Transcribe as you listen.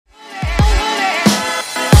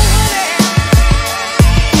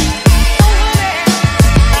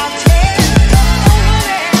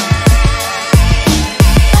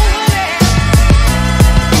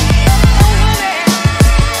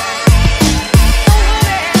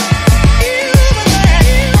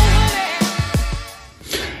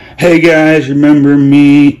Hey guys, remember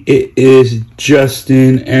me? It is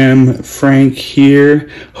Justin M. Frank here.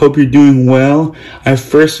 Hope you're doing well. I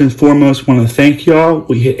first and foremost want to thank y'all.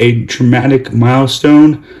 We hit a dramatic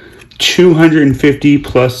milestone, 250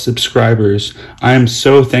 plus subscribers. I am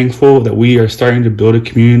so thankful that we are starting to build a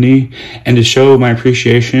community, and to show my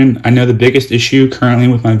appreciation, I know the biggest issue currently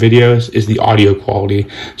with my videos is the audio quality.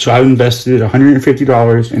 So I've invested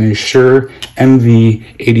 $150 in a Shure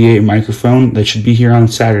MV 88 microphone that should be here on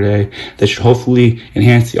Saturday, that should hopefully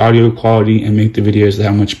enhance the audio quality and make the videos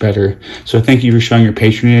that much better. So thank you for showing your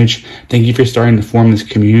patronage. Thank you for starting to form this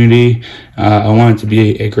community. I want it to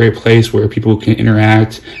be a great place where people can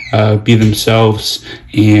interact, be themselves,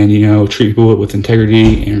 and, you know, treat people with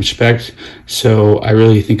integrity and respect. So I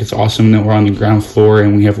really think it's awesome that we're on the ground floor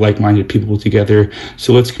and we have like-minded people together.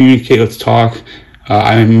 So let's communicate, let's talk.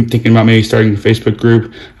 I'm thinking about maybe starting a Facebook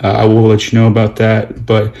group. I will let you know about that,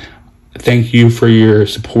 but thank you for your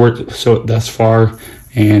support thus far,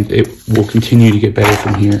 and it will continue to get better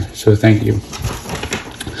from here. So thank you.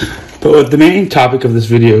 But the main topic of this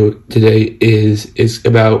video today is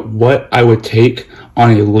about what I would take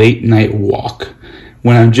on a late night walk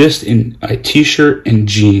when I'm just in a t-shirt and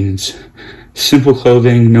jeans, simple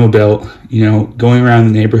clothing, no belt, you know, going around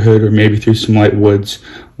the neighborhood or maybe through some light woods.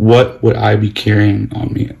 What would I be carrying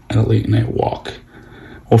on me at a late night walk?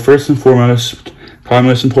 Well, first and foremost, probably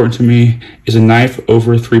most important to me, is a knife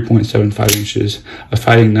over 3.75 inches, a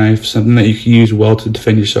fighting knife, something that you can use well to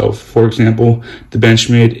defend yourself. For example, the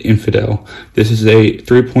Benchmade Infidel. This is a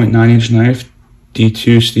 3.9 inch knife,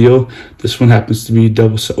 D2 steel. This one happens to be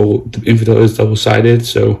the Infidel is double-sided,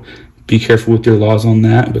 so be careful with your laws on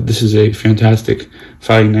that, but this is a fantastic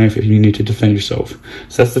fighting knife if you need to defend yourself.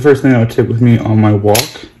 So that's the first thing I would take with me on my walk.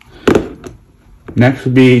 Next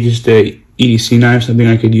would be just a EDC knife, something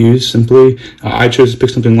I could use simply. I chose to pick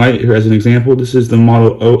something light here as an example. This is the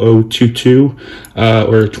model 0022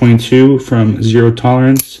 or 22 from Zero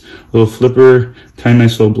Tolerance. Little flipper, tiny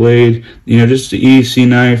nice little blade. You know, just the EDC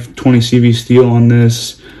knife, 20 CV steel on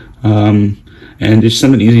this. And just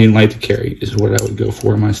something easy and light to carry is what I would go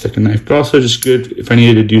for in my second knife. But also just good if I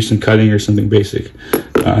needed to do some cutting or something basic.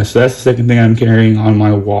 So that's the second thing I'm carrying on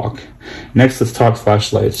my walk. Next, let's talk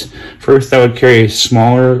flashlights. First, I would carry a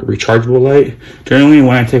smaller rechargeable light. Generally,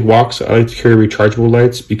 when I take walks, I like to carry rechargeable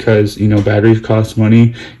lights because, you know, batteries cost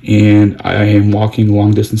money and I am walking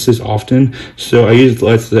long distances often. So I use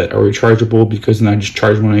lights that are rechargeable because then I just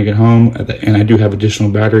charge when I get home, and I do have additional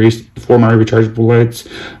batteries for my rechargeable lights.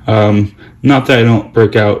 Not that I don't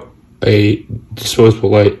break out a disposable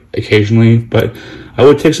light occasionally, but I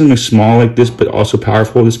would take something small like this, but also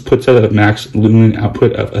powerful. This puts out a max lumen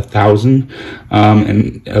output of 1,000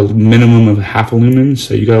 and a minimum of half a lumen.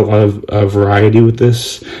 So you got a lot of variety with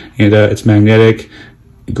this, and it's magnetic,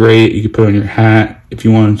 great. You could put it on your hat if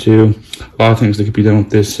you wanted to. A lot of things that could be done with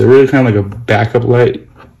this. So really kind of like a backup light.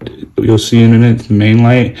 You'll see in a minute, the main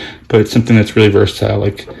light, but it's something that's really versatile.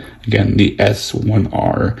 Like, again, the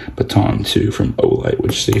S1R Baton 2 from Olight,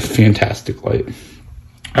 which is a fantastic light.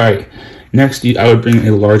 All right, next I would bring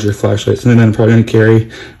a larger flashlight, something that I'm probably going to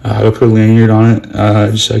carry. I would put a lanyard on it,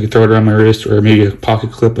 just so I could throw it around my wrist, or maybe a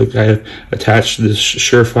pocket clip like I have attached to this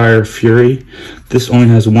SureFire Fury. This only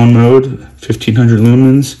has one mode, 1500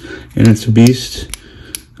 lumens, and it's a beast.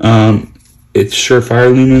 It's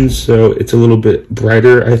SureFire lumens, so it's a little bit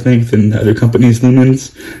brighter, I think, than the other company's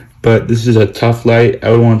lumens. But this is a tough light.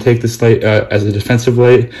 I would want to take this light as a defensive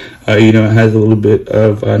light. You know, it has a little bit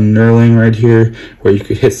of knurling right here where you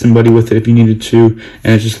could hit somebody with it if you needed to.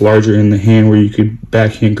 And it's just larger in the hand where you could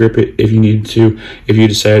backhand grip it if you needed to, if you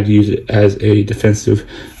decided to use it as a defensive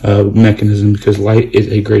mechanism, because light is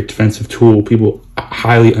a great defensive tool. People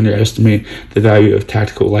highly underestimate the value of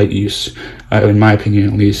tactical light use, in my opinion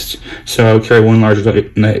at least. So I would carry one larger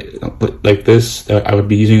light like this that I would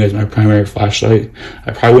be using as my primary flashlight.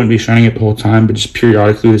 I probably wouldn't be shining it the whole time, but just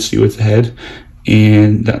periodically to see what's ahead.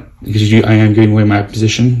 And because I am giving away my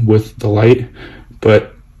position with the light.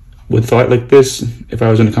 But with a light like this, if I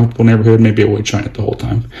was in a comfortable neighborhood, maybe I would shine it the whole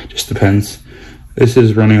time. Just depends. This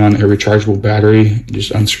is running on a rechargeable battery.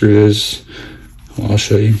 Just unscrew this. Well, I'll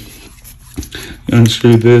show you. You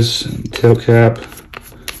unscrew this tail cap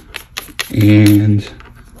and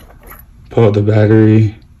pull out the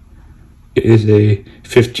battery. It is a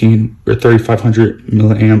 15 or 3500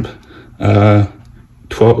 milliamp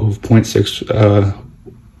 12.6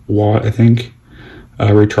 watt, I think,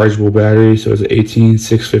 rechargeable battery. So it's an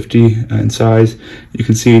 18650 in size. You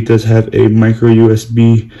can see it does have a micro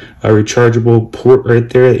USB rechargeable port right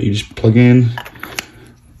there that you just plug in,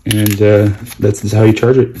 and that's how you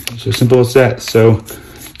charge it. So simple as that. So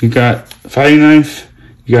you got fighting knife,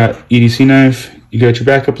 you got EDC knife, you got your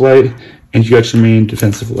backup light, and you got your main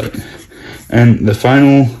defensive light. And the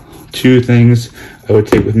final two things I would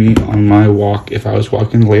take with me on my walk if I was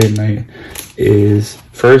walking late at night is,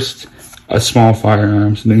 first, a small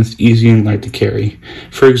firearm, something that's easy and light to carry.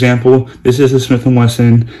 For example, this is a Smith &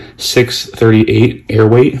 Wesson 638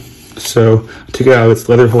 airweight. So I took it out of its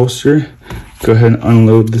leather holster. Go ahead and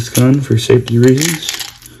unload this gun for safety reasons.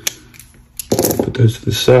 Put those to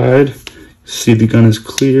the side. See the gun is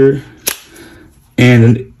clear.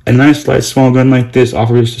 And a nice light small gun like this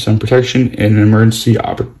offers some protection in an emergency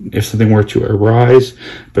if something were to arise,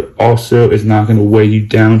 but also is not going to weigh you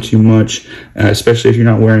down too much, especially if you're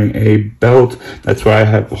not wearing a belt. That's why I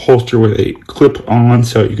have a holster with a clip on,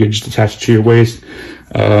 so you could just attach it to your waist,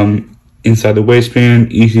 inside the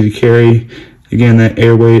waistband, easy to carry. Again, that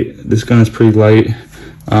air weight, this gun is pretty light.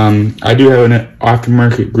 I do have an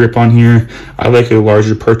aftermarket grip on here. I like a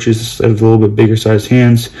larger purchase of a little bit bigger sized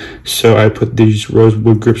hands, so I put these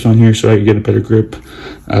rosewood grips on here so I can get a better grip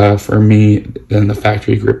for me than the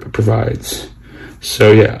factory grip provides.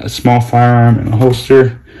 So yeah, a small firearm and a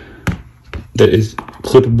holster that is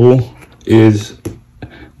clippable is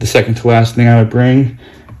the second to last thing I would bring.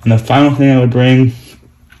 And the final thing I would bring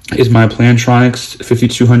is my Plantronics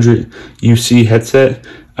 5200 UC headset,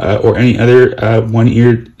 or any other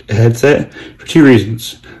one-ear headset, for two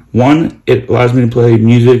reasons. One, it allows me to play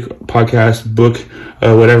music, podcast, book,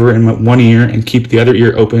 whatever in one ear and keep the other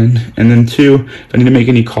ear open. And then two, if I need to make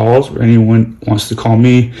any calls or anyone wants to call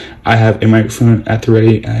me, I have a microphone at the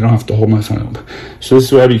ready and I don't have to hold my phone up. So this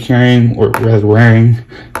is what I'll be carrying, or rather wearing,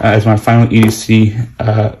 as my final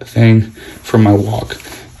EDC thing for my walk.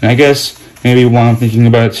 And I guess maybe while I'm thinking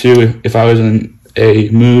about it too, if I was in a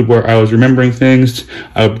mood where I was remembering things,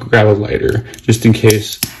 I would grab a lighter, just in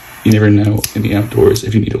case. You never know in the outdoors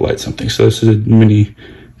if you need to light something. So this is a mini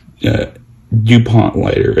Dupont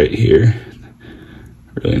lighter right here.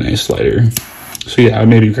 Really nice lighter. So yeah, I'd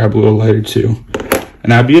maybe grab a little lighter too.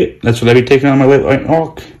 And that'd be it. That's what I'd be taking on my late night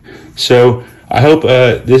walk. So I hope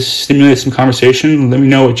this stimulates some conversation. Let me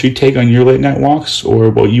know what you take on your late night walks,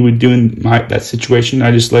 or what you would do in that situation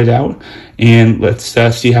I just laid out. And let's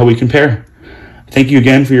see how we compare. Thank you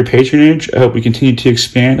again for your patronage. I hope we continue to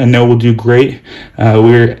expand. I know we'll do great.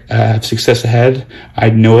 We have success ahead. I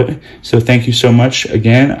know it. So thank you so much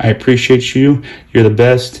again. I appreciate you. You're the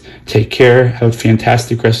best. Take care. Have a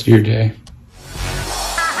fantastic rest of your day.